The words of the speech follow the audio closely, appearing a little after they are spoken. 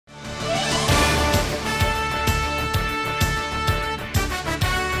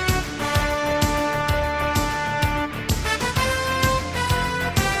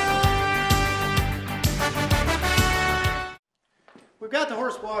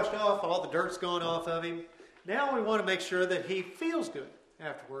washed off, all the dirt's gone off of him. Now we want to make sure that he feels good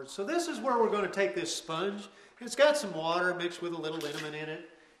afterwards. So this is where we're going to take this sponge. It's got some water mixed with a little liniment in it.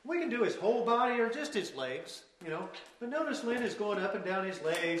 We can do his whole body or just his legs, But notice Lynn is going up and down his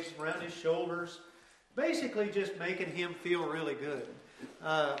legs, around his shoulders, basically just making him feel really good.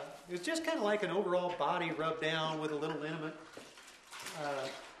 It's just kind of like an overall body rub down with a little liniment,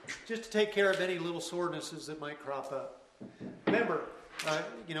 just to take care of any little sorenesses that might crop up. Remember,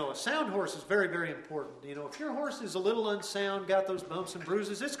 a sound horse is very, very important. If your horse is a little unsound, got those bumps and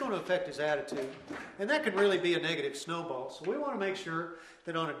bruises, it's going to affect his attitude. And that can really be a negative snowball. So we want to make sure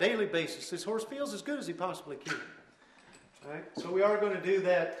that on a daily basis, this horse feels as good as he possibly can. All right? So we are going to do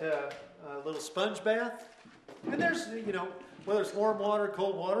that little sponge bath. And there's, whether it's warm water,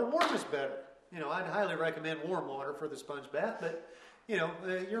 cold water, warm is better. I'd highly recommend warm water for the sponge bath, but,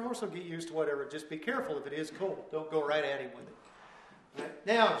 your horse will get used to whatever. Just be careful if it is cold. Don't go right at him with it. Right.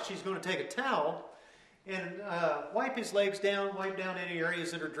 Now she's going to take a towel and wipe his legs down, wipe down any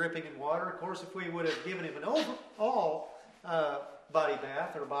areas that are dripping in water. Of course, if we would have given him an overall body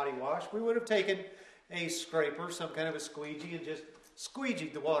bath or body wash, we would have taken a scraper, some kind of a squeegee, and just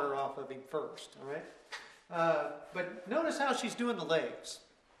squeegeed the water off of him first. All right. But notice how she's doing the legs.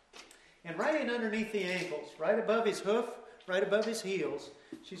 And right in underneath the ankles, right above his hoof, right above his heels,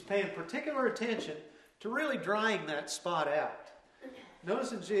 she's paying particular attention to really drying that spot out.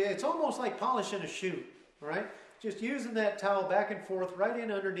 Notice it's almost like polishing a shoe, right? Just using that towel back and forth right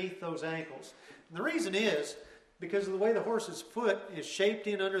in underneath those ankles. And the reason is because of the way the horse's foot is shaped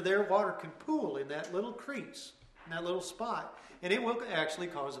in under there, water can pool in that little crease, in that little spot. And it will actually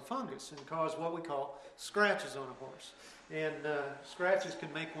cause a fungus and cause what we call scratches on a horse. And scratches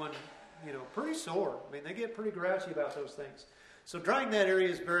can make one, pretty sore. I mean, they get pretty grouchy about those things. So drying that area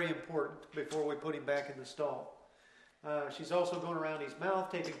is very important before we put him back in the stall. She's also going around his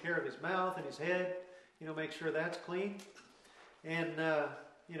mouth, taking care of his mouth and his head, make sure that's clean. And,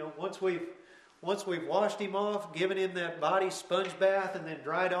 once we've washed him off, given him that body sponge bath, and then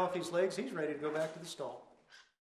dried off his legs, he's ready to go back to the stall.